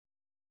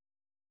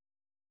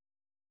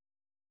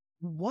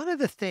One of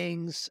the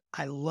things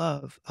I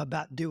love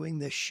about doing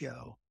this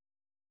show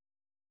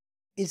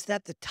is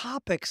that the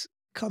topics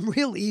come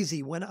real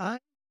easy. When I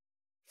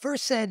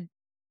first said,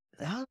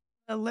 "Huh,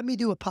 let me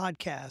do a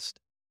podcast,"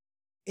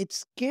 it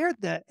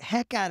scared the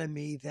heck out of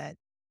me that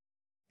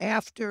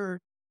after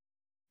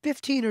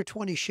 15 or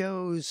 20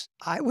 shows,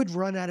 I would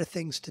run out of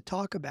things to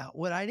talk about.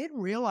 What I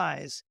didn't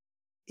realize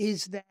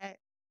is that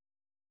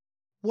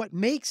what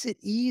makes it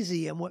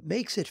easy and what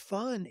makes it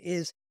fun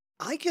is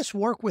I just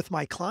work with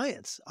my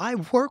clients. I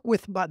work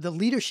with the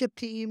leadership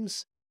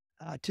teams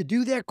to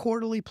do their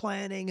quarterly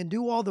planning and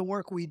do all the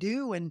work we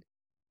do. And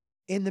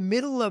in the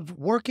middle of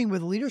working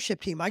with a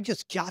leadership team, I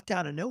just jot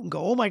down a note and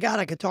go, oh my God,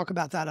 I could talk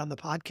about that on the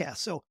podcast.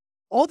 So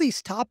all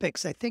these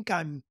topics, I think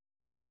I'm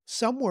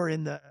somewhere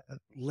in the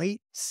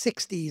late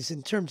 60s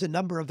in terms of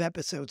number of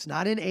episodes,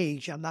 not in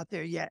age. I'm not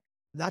there yet,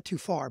 not too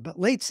far, but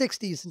late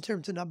 60s in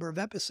terms of number of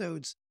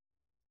episodes,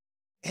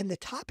 and the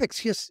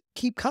topics just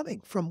keep coming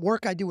from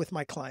work I do with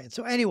my clients.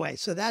 So anyway,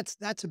 so that's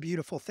a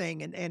beautiful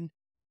thing and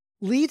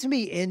leads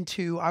me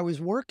into I was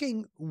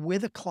working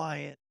with a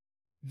client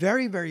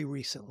very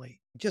recently,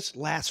 just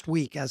last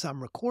week as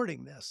I'm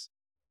recording this.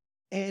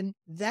 And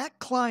that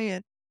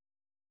client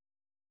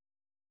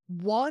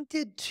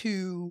wanted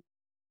to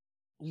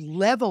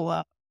level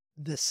up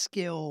the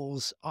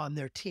skills on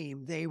their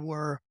team. They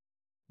were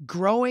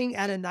growing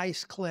at a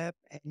nice clip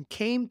and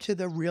came to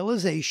the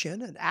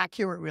realization, an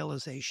accurate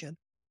realization,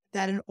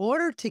 that in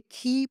order to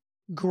keep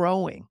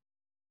growing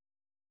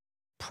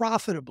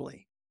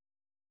profitably,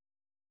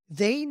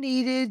 they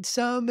needed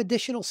some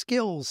additional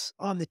skills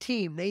on the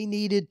team. They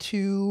needed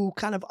to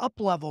kind of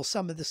up level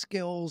some of the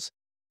skills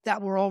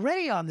that were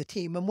already on the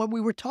team. And when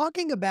we were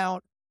talking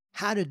about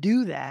how to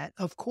do that,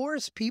 of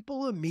course,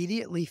 people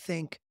immediately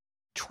think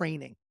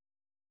training.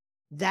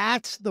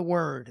 That's the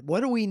word.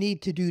 What do we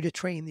need to do to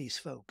train these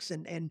folks?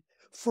 And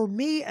for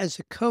me as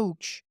a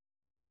coach,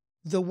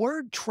 the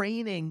word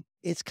training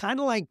is kind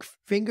of like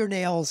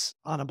fingernails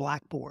on a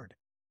blackboard.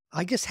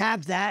 I just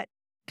have that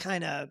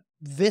kind of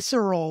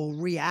visceral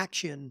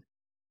reaction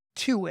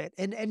to it.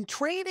 And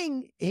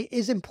training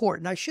is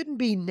important. I shouldn't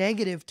be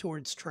negative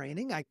towards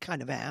training. I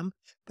kind of am,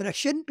 but I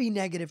shouldn't be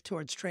negative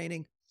towards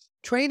training.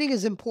 Training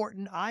is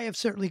important. I have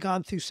certainly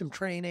gone through some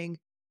training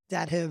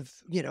that have,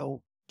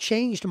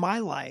 changed my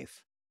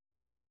life.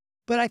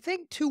 But I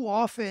think too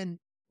often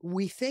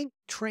we think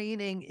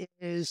training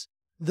is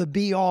the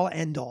be all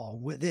end all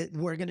with it.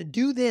 We're going to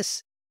do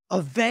this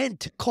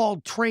event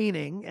called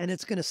training and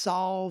it's going to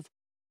solve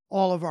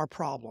all of our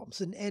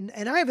problems. And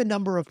I have a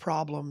number of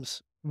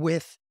problems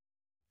with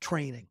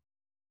training.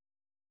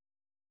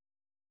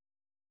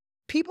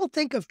 People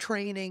think of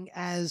training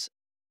as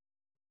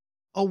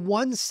a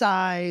one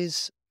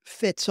size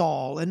fits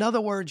all. In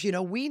other words,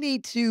 we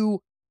need to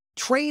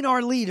train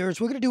our leaders.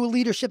 We're going to do a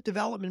leadership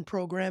development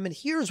program. And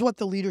here's what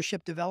the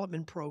leadership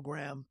development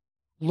program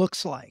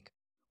looks like.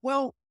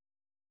 Well,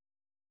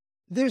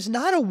 there's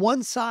not a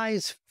one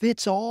size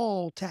fits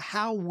all to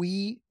how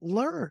we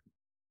learn.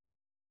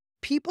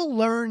 People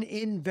learn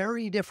in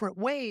very different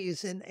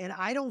ways. And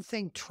I don't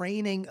think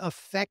training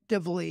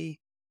effectively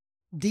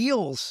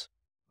deals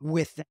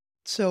with that.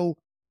 So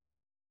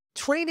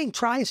training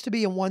tries to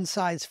be a one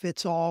size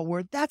fits all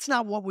where that's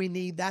not what we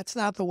need. That's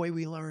not the way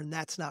we learn.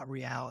 That's not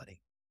reality.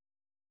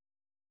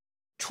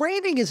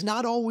 Training is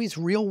not always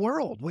real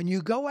world. When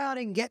you go out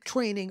and get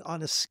training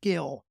on a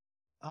skill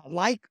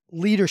like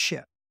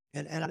leadership,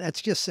 and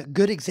that's just a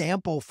good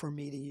example for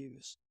me to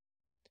use.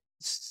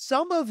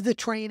 Some of the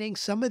training,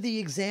 some of the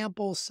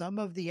examples, some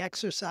of the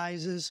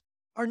exercises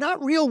are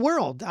not real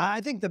world.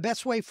 I think the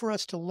best way for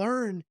us to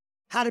learn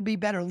how to be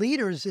better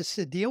leaders is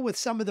to deal with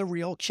some of the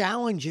real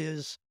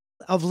challenges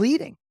of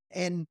leading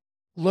and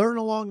learn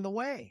along the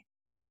way.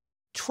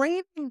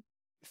 Training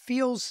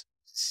feels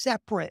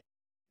separate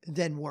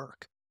than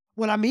work.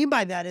 What I mean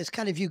by that is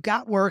kind of you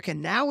got work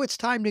and now it's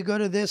time to go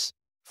to this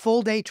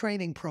full day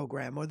training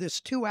program or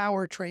this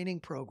 2-hour training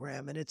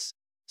program. And it's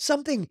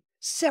something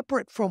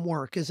separate from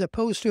work as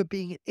opposed to it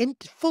being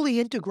fully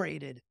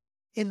integrated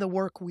in the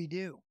work we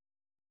do.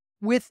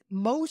 With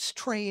most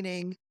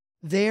training,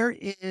 there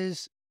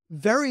is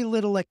very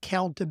little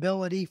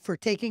accountability for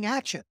taking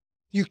action.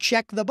 You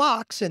check the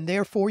box and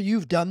therefore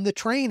you've done the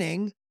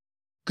training.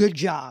 Good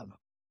job.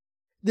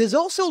 There's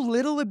also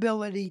little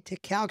ability to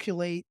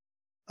calculate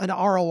an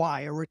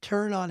ROI, a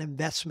return on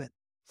investment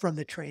from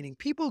the training.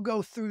 People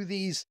go through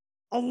these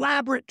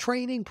elaborate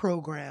training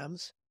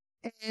programs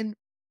and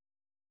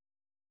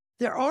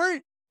there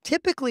aren't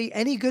typically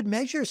any good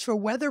measures for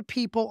whether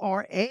people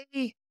are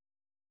A,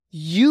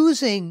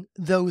 using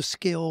those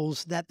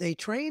skills that they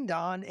trained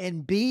on,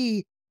 and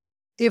B,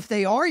 if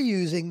they are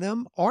using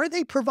them, are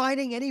they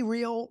providing any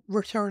real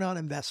return on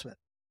investment?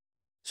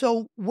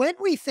 So when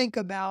we think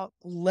about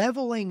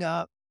leveling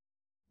up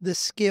the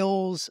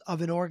skills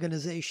of an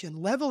organization,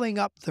 leveling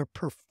up the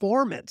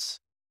performance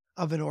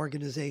of an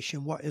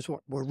organization, what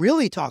we're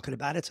really talking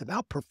about. It's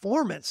about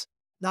performance,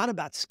 not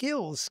about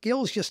skills.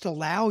 Skills just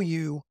allow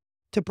you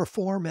to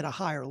perform at a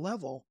higher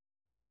level.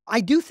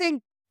 I do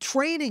think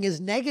training, as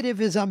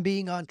negative as I'm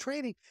being on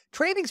training,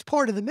 training's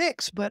part of the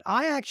mix, but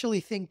I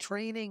actually think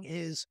training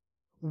is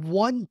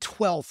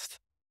 1/12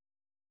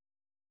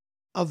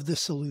 of the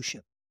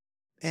solution.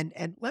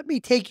 And let me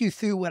take you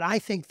through what I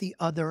think the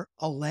other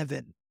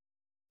 11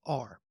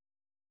 are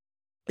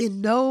in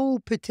no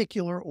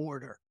particular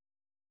order.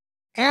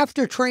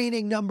 After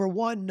training, number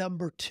one,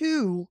 number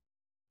two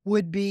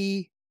would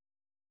be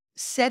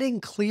setting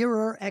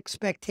clearer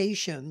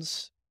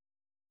expectations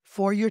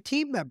for your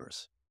team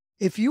members.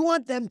 If you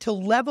want them to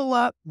level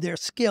up their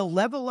skill,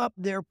 level up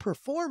their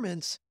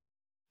performance,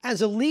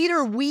 as a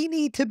leader, we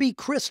need to be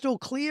crystal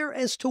clear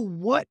as to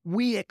what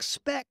we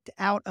expect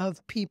out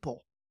of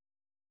people.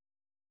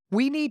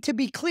 We need to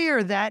be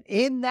clear that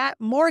in that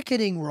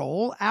marketing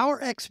role,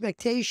 our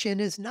expectation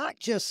is not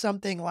just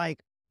something like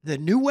the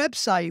new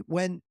website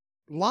went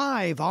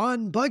live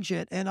on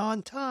budget and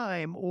on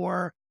time,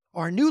 or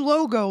our new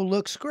logo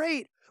looks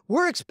great.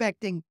 We're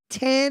expecting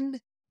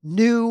 10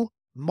 new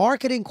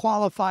marketing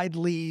qualified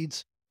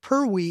leads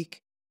per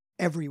week,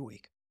 every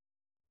week.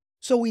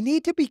 So we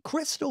need to be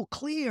crystal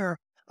clear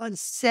on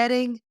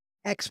setting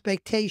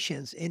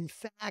expectations. In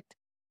fact,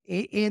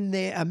 in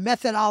a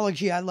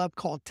methodology I love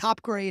called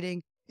top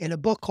grading, in a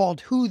book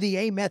called Who the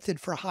A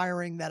Method for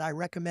Hiring that I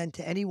recommend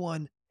to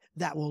anyone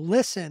that will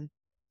listen,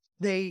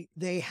 they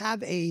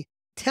have a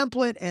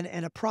template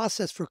and a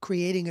process for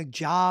creating a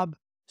job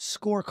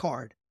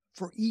scorecard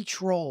for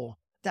each role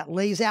that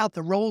lays out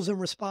the roles and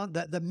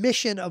the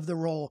mission of the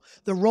role,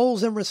 the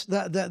roles and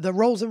the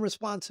roles and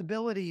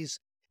responsibilities,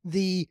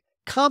 the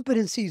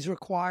competencies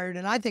required,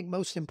 and I think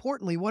most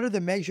importantly, what are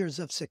the measures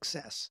of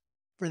success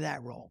for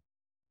that role?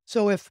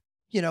 So if,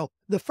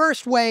 the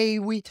first way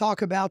we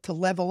talk about to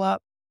level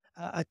up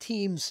a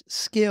team's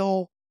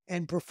skill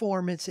and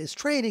performance is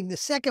training, the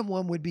second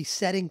one would be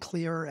setting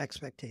clearer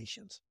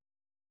expectations.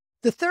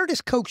 The third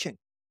is coaching.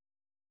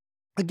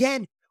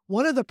 Again,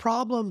 one of the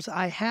problems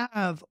I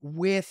have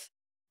with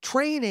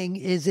training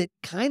is it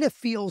kind of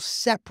feels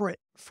separate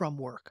from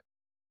work.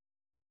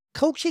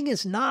 Coaching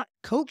is not.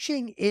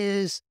 Coaching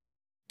is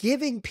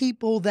giving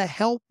people the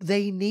help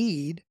they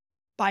need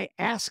by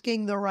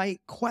asking the right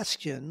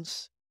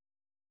questions,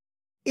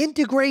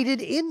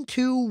 integrated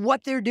into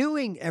what they're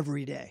doing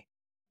every day.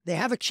 They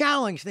have a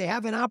challenge, they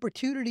have an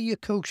opportunity, you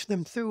coach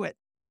them through it.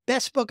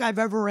 Best book I've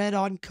ever read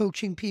on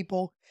coaching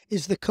people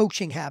is The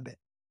Coaching Habit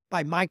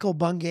by Michael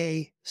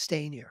Bungay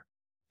Stanier.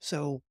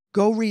 So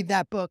go read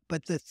that book.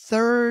 But the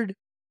third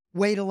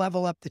way to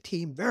level up the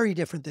team, very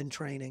different than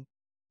training,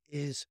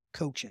 is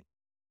coaching.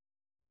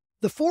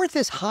 The fourth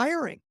is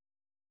hiring.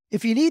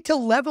 If you need to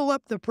level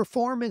up the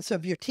performance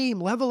of your team,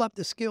 level up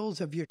the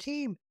skills of your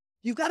team,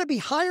 you've got to be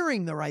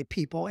hiring the right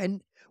people.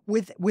 And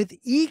with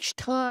each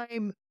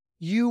time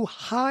you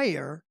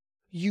hire,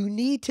 you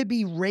need to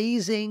be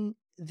raising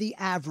the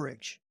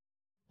average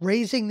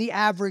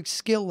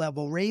skill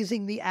level,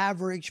 raising the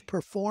average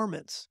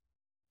performance,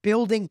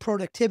 building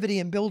productivity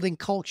and building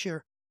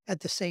culture at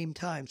the same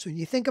time. So when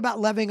you think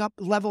about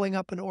leveling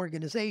up an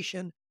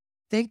organization,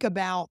 think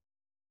about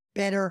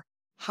better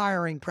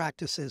hiring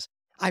practices.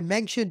 I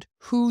mentioned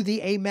Who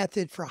the A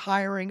Method for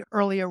Hiring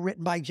earlier,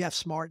 written by Jeff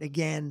Smart.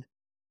 Again,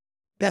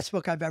 best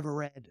book I've ever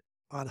read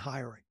on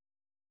hiring.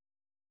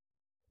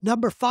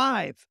 Number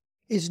 5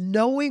 is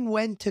knowing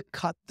when to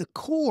cut the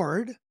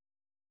cord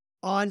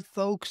on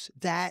folks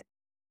that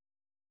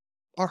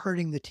are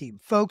hurting the team,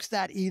 folks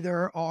that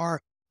either are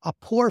a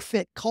poor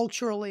fit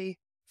culturally,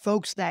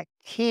 folks that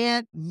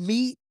can't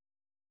meet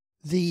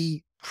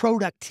the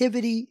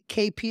productivity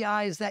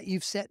KPIs that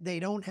you've set. They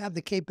don't have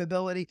the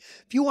capability.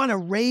 If you want to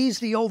raise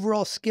the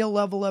overall skill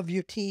level of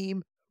your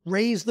team,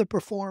 raise the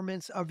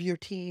performance of your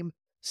team,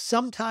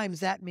 sometimes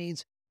that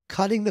means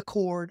cutting the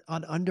cord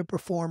on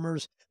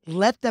underperformers.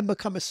 Let them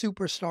become a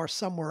superstar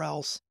somewhere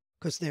else,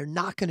 because they're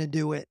not going to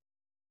do it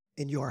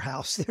in your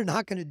house. They're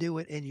not going to do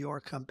it in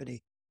your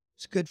company.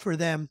 It's good for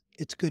them.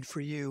 It's good for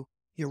you.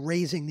 You're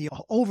raising the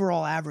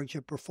overall average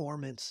of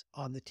performance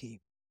on the team.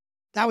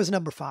 That was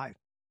number 5.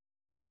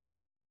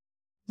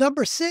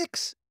 Number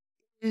 6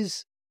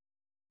 is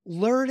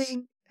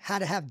learning how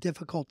to have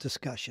difficult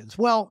discussions.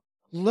 Well,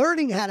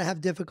 learning how to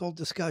have difficult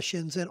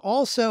discussions and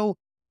also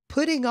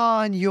putting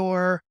on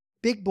your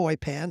big boy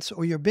pants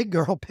or your big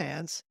girl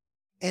pants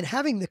and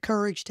having the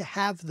courage to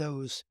have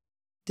those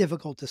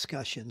difficult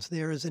discussions.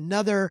 There is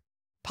another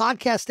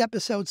podcast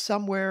episode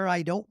somewhere.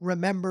 I don't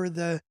remember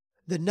the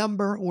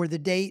number or the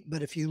date,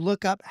 but if you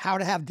look up how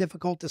to have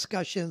difficult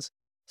discussions,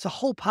 it's a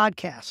whole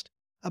podcast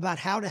about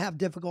how to have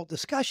difficult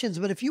discussions.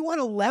 But if you want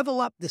to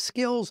level up the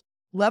skills,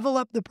 level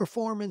up the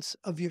performance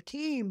of your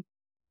team,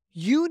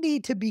 you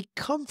need to be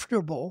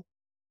comfortable.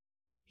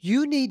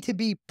 You need to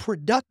be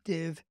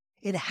productive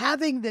in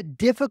having the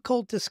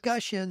difficult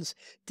discussions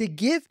to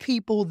give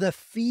people the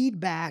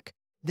feedback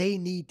they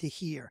need to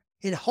hear,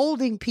 in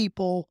holding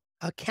people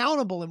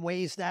accountable in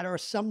ways that are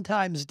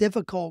sometimes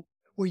difficult,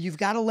 where you've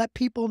got to let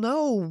people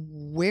know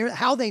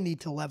how they need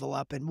to level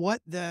up and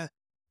what the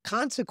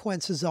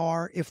consequences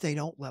are if they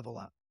don't level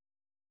up.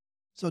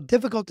 So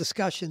difficult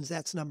discussions,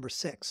 that's number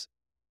 6.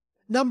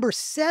 Number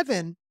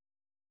 7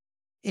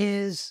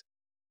 is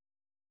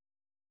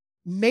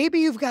maybe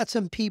you've got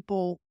some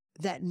people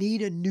that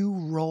need a new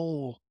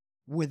role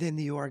within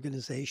the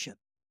organization.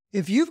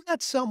 If you've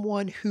got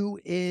someone who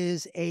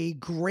is a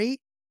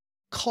great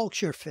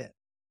culture fit,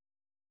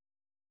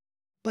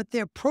 but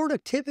their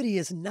productivity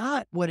is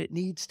not what it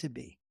needs to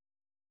be,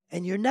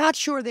 and you're not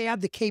sure they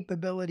have the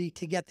capability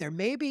to get there,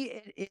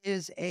 maybe it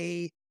is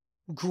a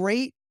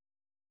great,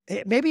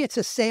 maybe it's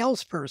a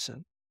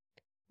salesperson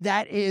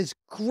that is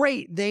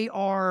great. They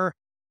are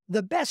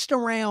the best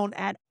around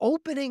at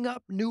opening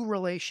up new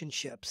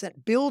relationships,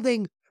 at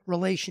building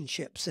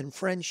relationships and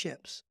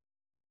friendships.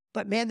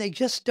 But man, they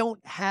just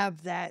don't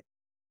have that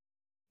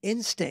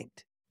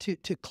instinct to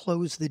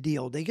close the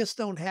deal. They just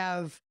don't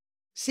have,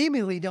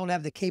 seemingly don't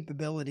have the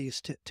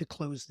capabilities to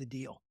close the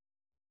deal.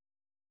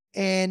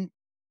 And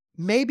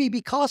maybe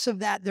because of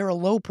that, they're a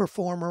low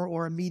performer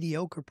or a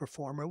mediocre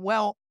performer.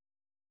 Well,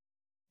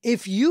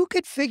 if you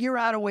could figure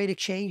out a way to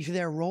change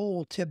their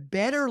role to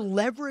better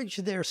leverage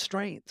their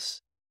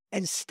strengths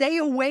and stay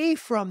away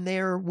from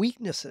their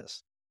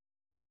weaknesses,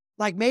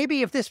 like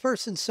maybe if this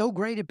person's so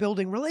great at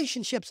building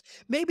relationships,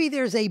 maybe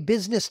there's a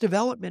business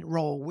development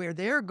role where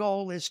their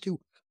goal is to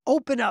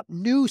open up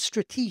new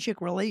strategic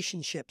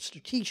relationships,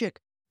 strategic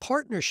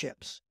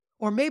partnerships.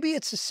 Or maybe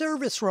it's a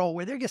service role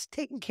where they're just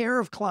taking care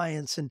of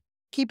clients and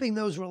keeping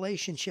those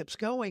relationships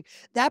going.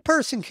 That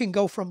person can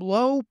go from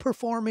low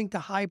performing to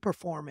high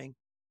performing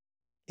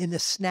in the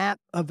snap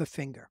of a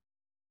finger.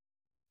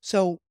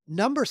 So,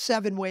 number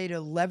 7 way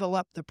to level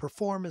up the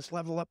performance,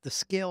 level up the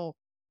skill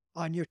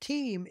on your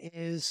team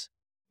is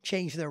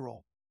change their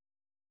role.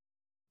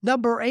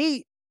 Number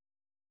 8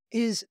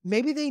 is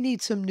maybe they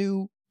need some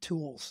new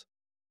tools.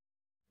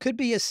 Could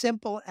be as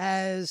simple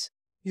as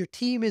your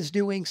team is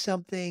doing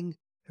something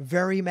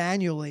very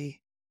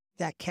manually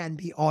that can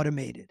be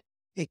automated.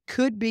 It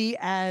could be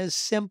as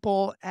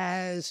simple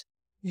as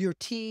your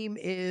team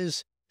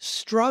is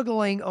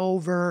struggling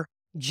over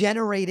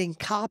generating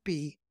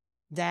copy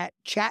that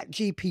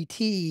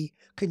ChatGPT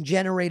can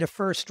generate a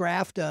first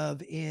draft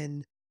of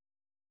in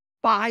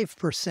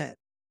 5%,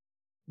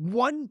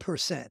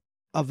 1%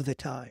 of the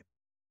time.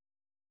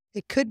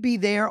 It could be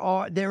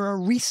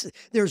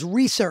there's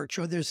research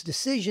or there's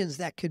decisions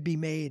that could be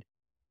made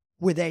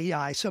with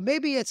AI. So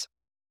maybe it's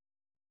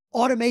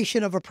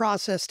automation of a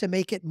process to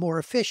make it more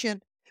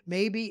efficient.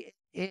 Maybe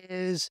it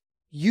is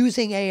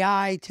using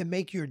AI to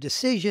make your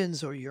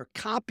decisions or your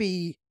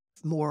copy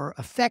more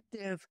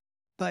effective.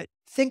 But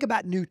think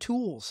about new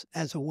tools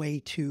as a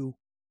way to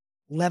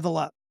level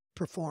up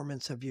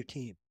performance of your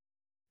team.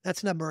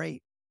 That's number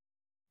 8.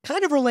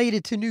 Kind of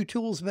related to new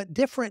tools, but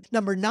different.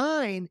 Number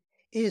 9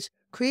 is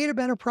create a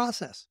better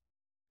process.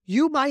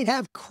 You might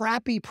have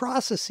crappy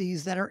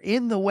processes that are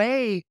in the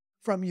way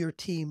from your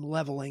team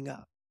leveling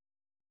up.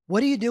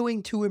 What are you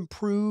doing to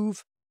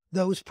improve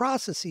those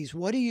processes?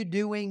 What are you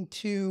doing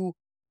to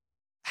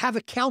have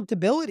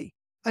accountability,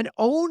 an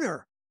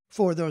owner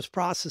for those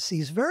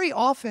processes? Very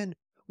often,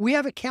 we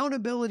have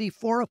accountability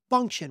for a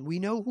function. We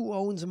know who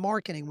owns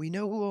marketing. We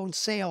know who owns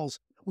sales.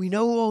 We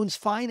know who owns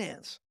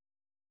finance.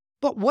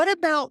 But what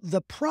about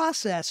the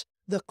process,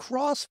 the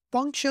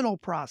cross-functional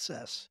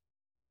process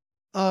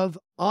of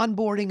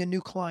onboarding a new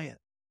client,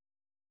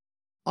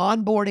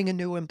 onboarding a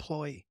new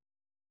employee,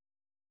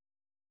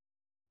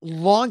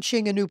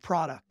 launching a new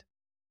product,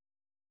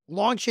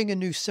 launching a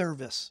new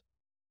service?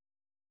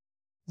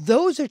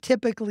 Those are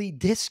typically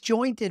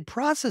disjointed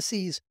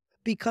processes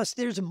because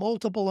there's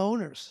multiple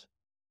owners.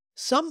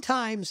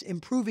 Sometimes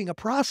improving a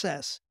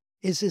process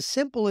is as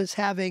simple as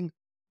having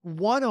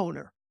one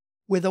owner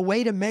with a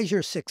way to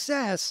measure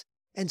success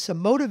and some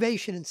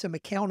motivation and some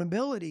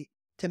accountability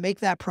to make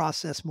that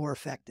process more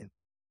effective.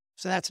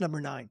 So that's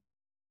number 9.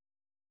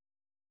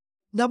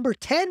 Number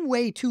 10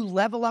 way to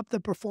level up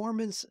the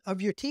performance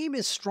of your team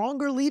is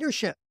stronger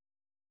leadership.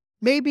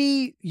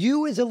 Maybe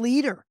you as a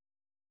leader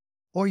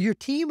or your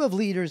team of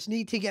leaders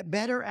need to get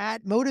better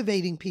at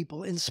motivating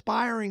people,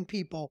 inspiring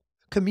people,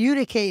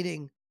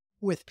 communicating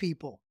with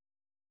people,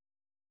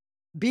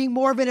 being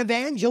more of an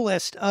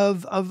evangelist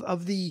of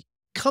the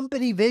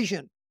company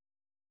vision.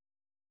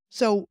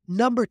 So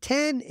number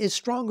 10 is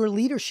stronger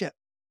leadership.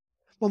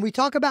 When we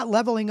talk about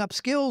leveling up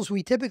skills,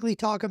 we typically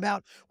talk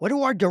about what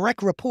do our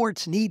direct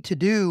reports need to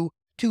do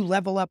to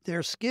level up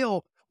their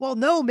skill? Well,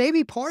 no,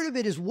 maybe part of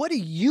it is what do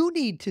you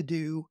need to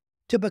do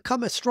to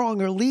become a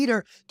stronger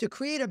leader, to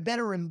create a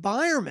better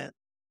environment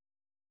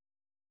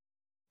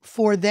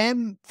for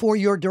them, for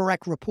your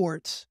direct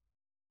reports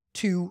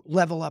to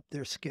level up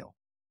their skill.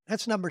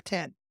 That's number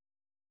 10.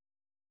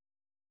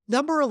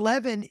 Number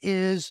 11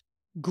 is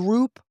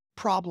group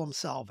problem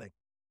solving.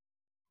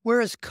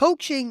 Whereas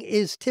coaching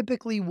is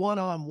typically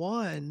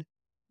one-on-one,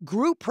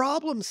 group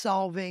problem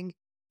solving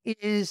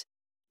is,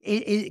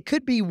 it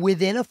could be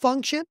within a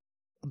function,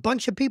 a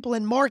bunch of people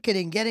in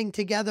marketing getting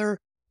together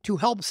to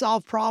help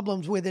solve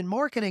problems within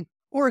marketing,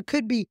 or it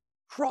could be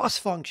cross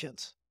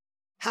functions.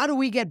 How do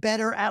we get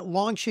better at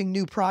launching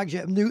new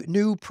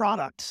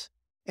products?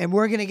 And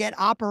we're going to get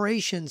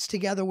operations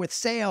together with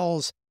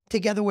sales,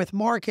 together with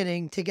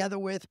marketing, together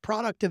with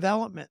product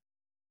development.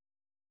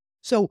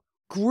 So,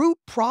 group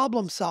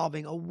problem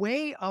solving, a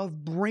way of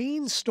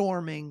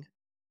brainstorming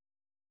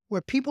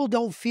where people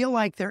don't feel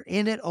like they're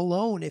in it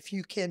alone. If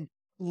you can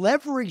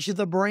leverage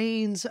the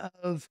brains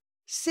of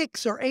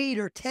 6 or 8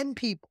 or 10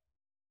 people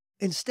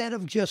instead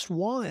of just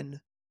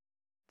one,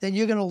 then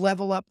you're going to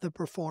level up the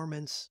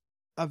performance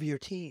of your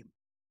team.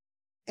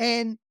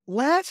 And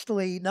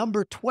lastly,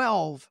 number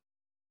 12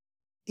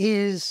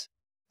 is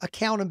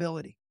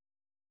accountability.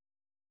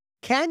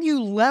 Can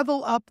you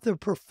level up the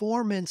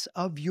performance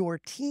of your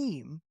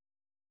team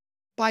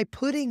by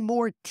putting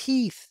more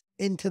teeth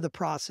into the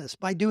process,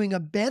 by doing a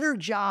better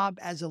job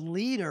as a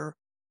leader,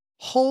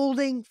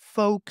 holding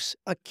folks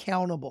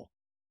accountable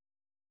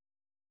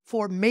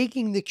for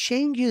making the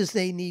changes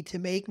they need to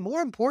make,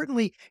 more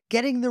importantly,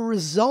 getting the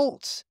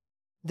results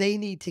they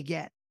need to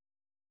get?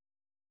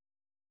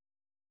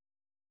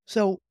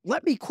 So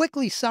let me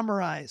quickly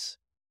summarize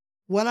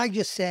what I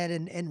just said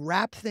and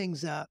wrap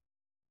things up.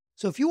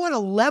 So if you want to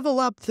level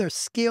up the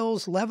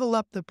skills, level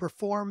up the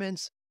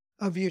performance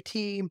of your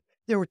team,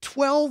 there were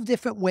 12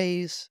 different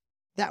ways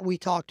that we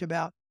talked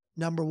about.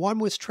 Number one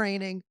was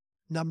training.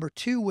 Number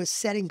two was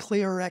setting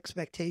clearer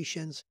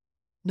expectations.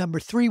 Number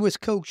three was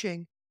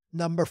coaching.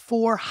 Number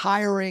four,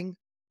 hiring.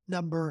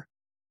 Number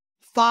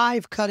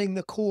five, cutting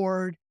the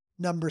cord.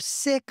 Number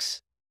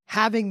six,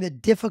 having the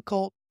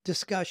difficult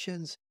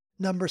discussions.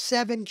 Number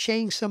seven,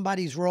 change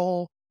somebody's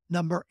role.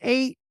 Number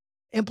eight,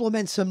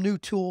 implement some new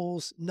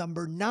tools.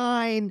 Number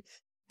nine,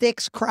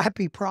 fix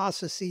crappy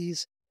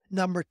processes.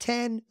 Number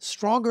 10,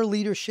 stronger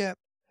leadership.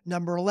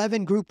 Number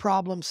 11, group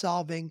problem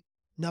solving.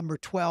 Number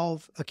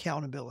 12,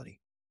 accountability.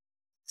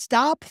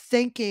 Stop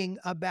thinking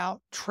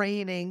about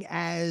training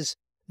as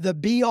the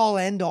be all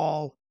end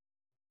all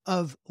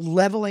of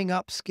leveling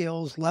up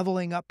skills,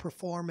 leveling up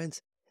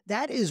performance.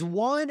 That is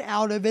one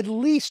out of at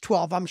least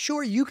 12. I'm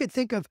sure you could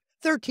think of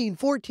 13,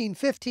 14,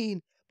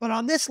 15, but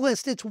on this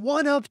list, it's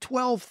one of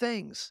 12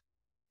 things.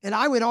 And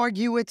I would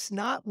argue it's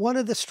not one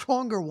of the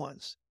stronger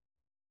ones.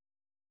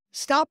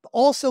 Stop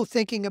also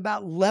thinking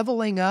about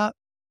leveling up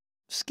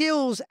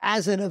skills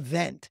as an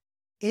event.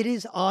 It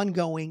is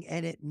ongoing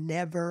and it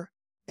never,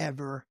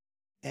 ever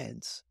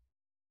ends.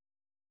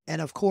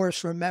 And of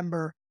course,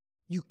 remember,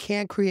 you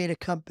can't create a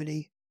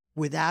company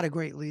without a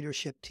great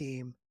leadership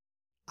team.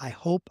 I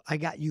hope I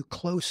got you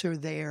closer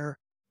there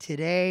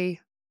today.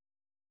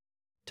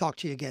 Talk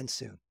to you again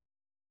soon.